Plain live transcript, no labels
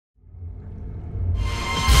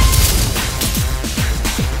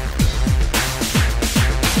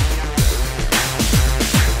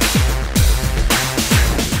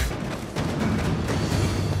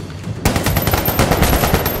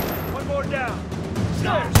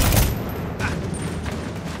Upstairs!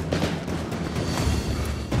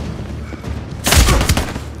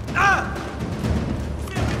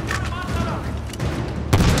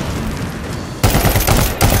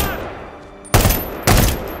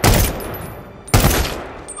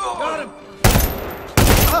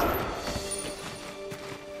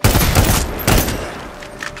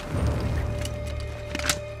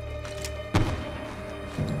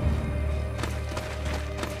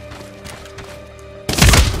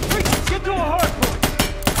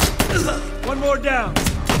 One more down.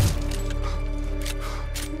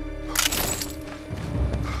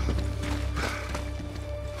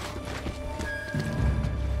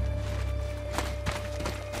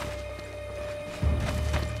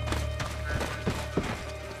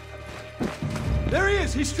 There he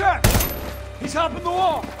is! He's trapped! He's hopping the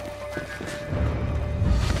wall!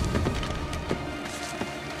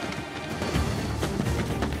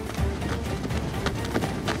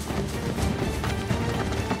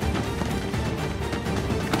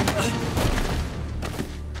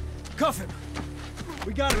 Cuff him!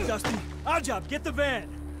 We got it, Dusty. Our job, get the van!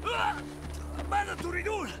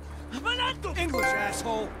 English,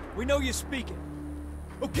 asshole! We know you speak it.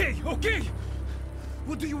 Okay, okay!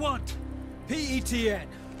 What do you want? PETN.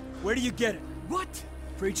 Where do you get it? What?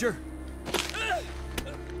 Preacher?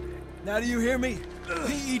 Now do you hear me?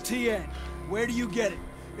 PETN. Where do you get it?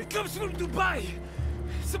 It comes from Dubai.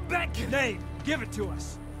 It's a bank name. Give it to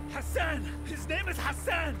us. Hassan. His name is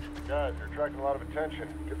Hassan. Guys, you're attracting a lot of attention.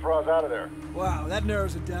 Get Faraz out of there. Wow, that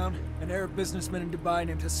narrows it down. An Arab businessman in Dubai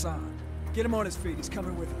named Hassan. Get him on his feet. He's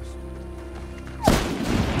coming with us.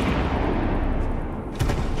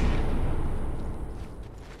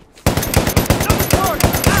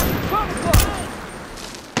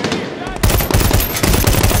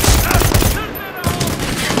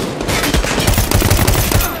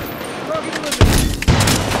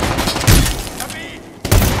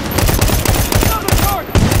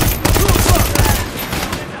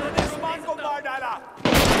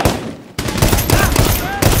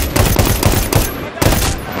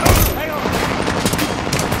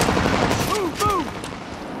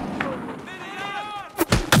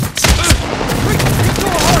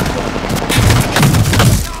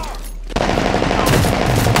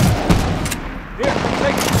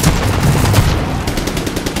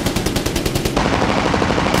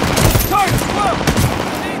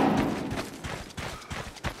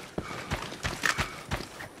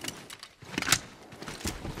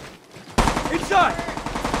 Inside!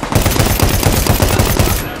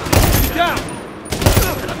 He's down!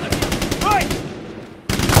 Right!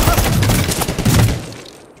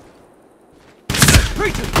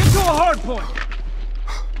 Preacher, get to a hard point!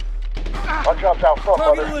 Our job's out front,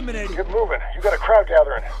 Target brother. eliminated. Get moving. You got a crowd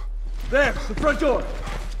gathering. There, the front door.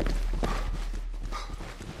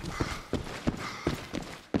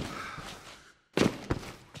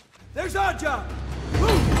 There's our job!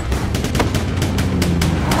 Move!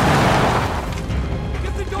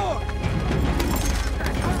 Get the door!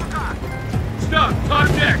 Stop! Top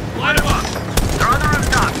deck! Line them up! They're on the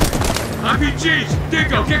rooftop. RPGs!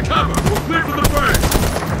 Dingo, get cover! We'll clear for the birds!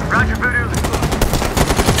 Roger, Voodoo.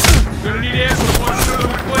 Gonna need answers once through the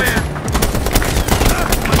plan.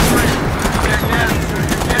 Get down, sir.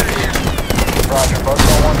 Get it in. Roger, boats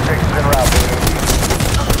on 1-6 is en route, dude.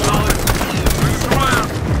 Solid. Bring us around.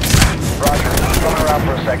 Roger, coming around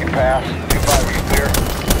for a second pass. 2-5, are you clear?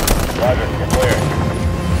 Roger, you're clear.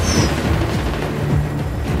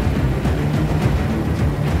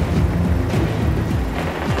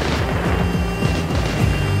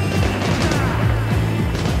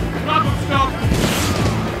 Drop him, Scope!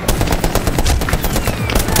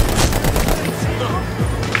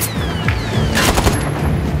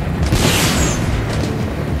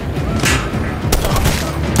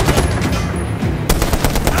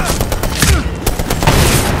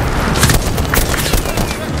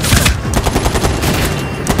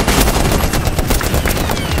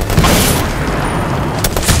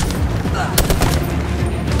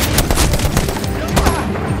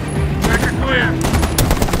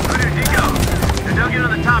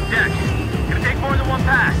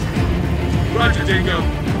 Roger, Dingo.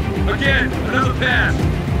 Again, another pass.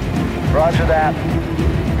 Roger that.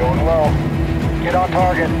 Going low. Get on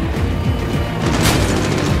target.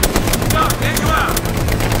 Stop, take you out.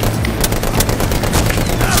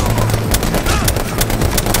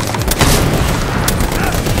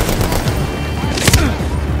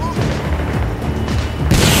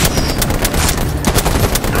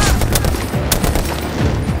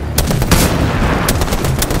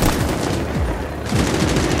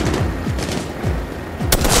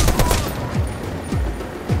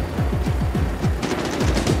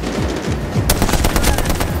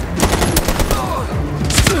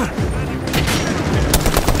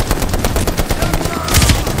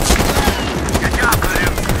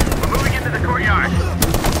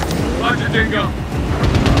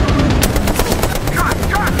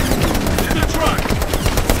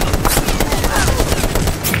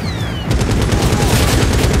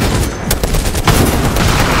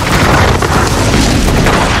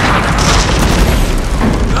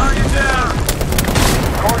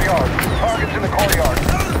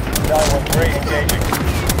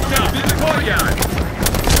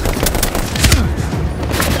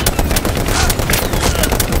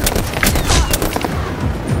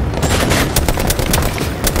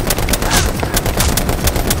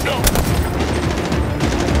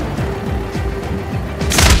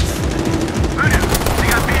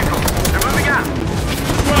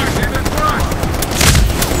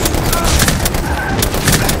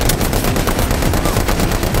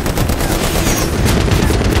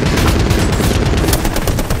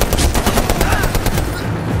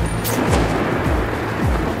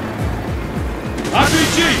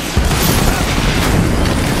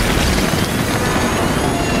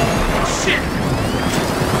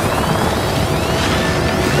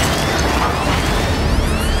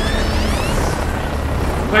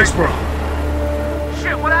 Thanks, bro.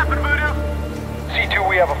 Shit, what happened, Voodoo? C2,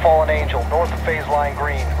 we have a fallen angel, north of phase line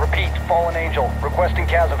green. Repeat, fallen angel, requesting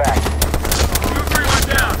Casevac. 2-3 went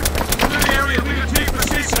down. We're in the area leading team for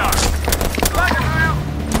C-Star. Roger, Voodoo.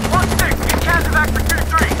 1-6, get Casevac for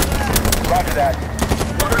 2-3. Roger that.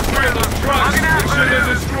 We're in 3 of those trucks. Logging out, This shit Voodoo.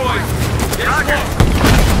 is destroyed. Get Roger. close.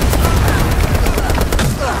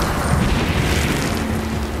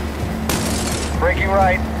 Breaking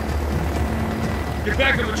right. Get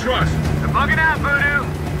back to the trucks. They're bugging out, Voodoo.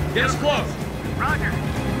 Get us close. Roger.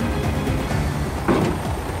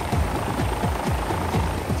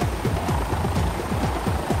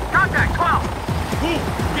 Contact 12. Move.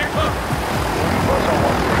 Get cover. Bus on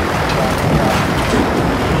 1-3.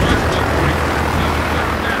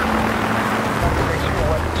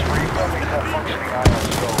 Weapons have functioning ion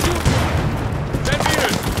scope. 10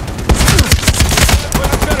 meters.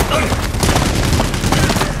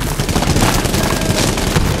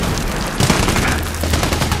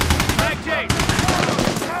 Back Jake.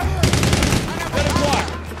 Let it block.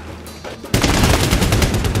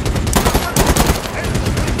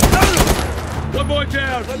 One more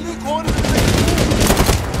down.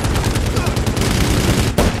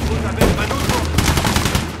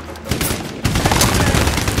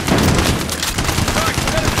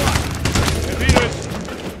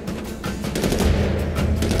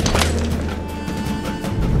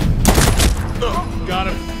 Got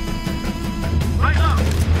him. Right up.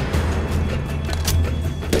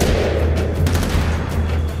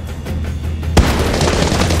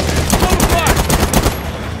 Cover fire.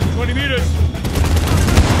 20 meters.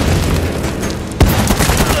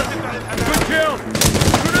 Good kill.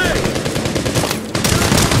 Grenade.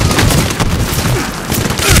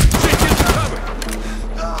 Shit, get some cover.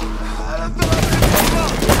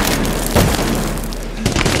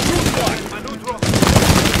 Shoot fire.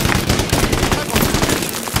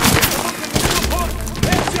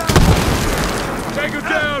 Take him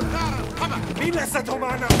down.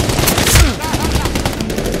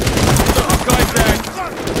 Contact.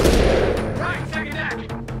 Right, second act.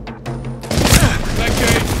 Back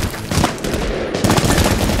gate.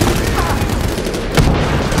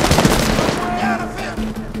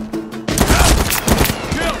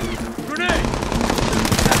 Kill. Grenade.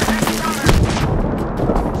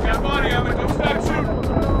 Got body on it. Don't stop shooting.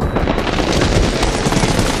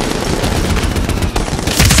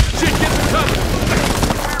 Shit, get some cover.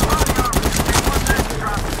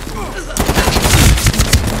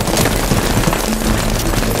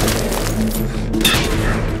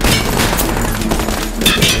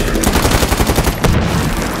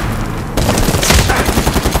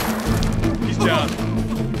 He's down.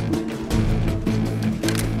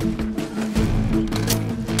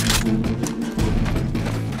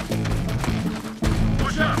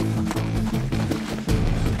 Push up.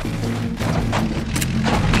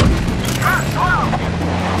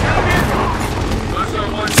 Bus on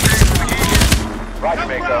 1-6, we need you. Roger,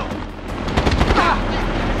 Mako.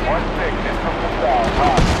 1-6, in from the south.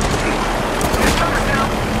 Hot.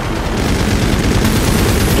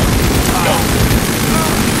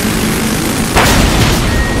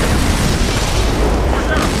 Push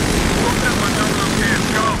up. Move that one down those cans.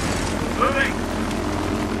 Go. Moving.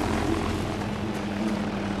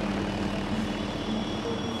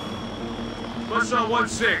 Bus on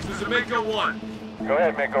 1-6. This is Mako 1. Go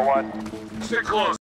ahead, Mako 1. Sit close.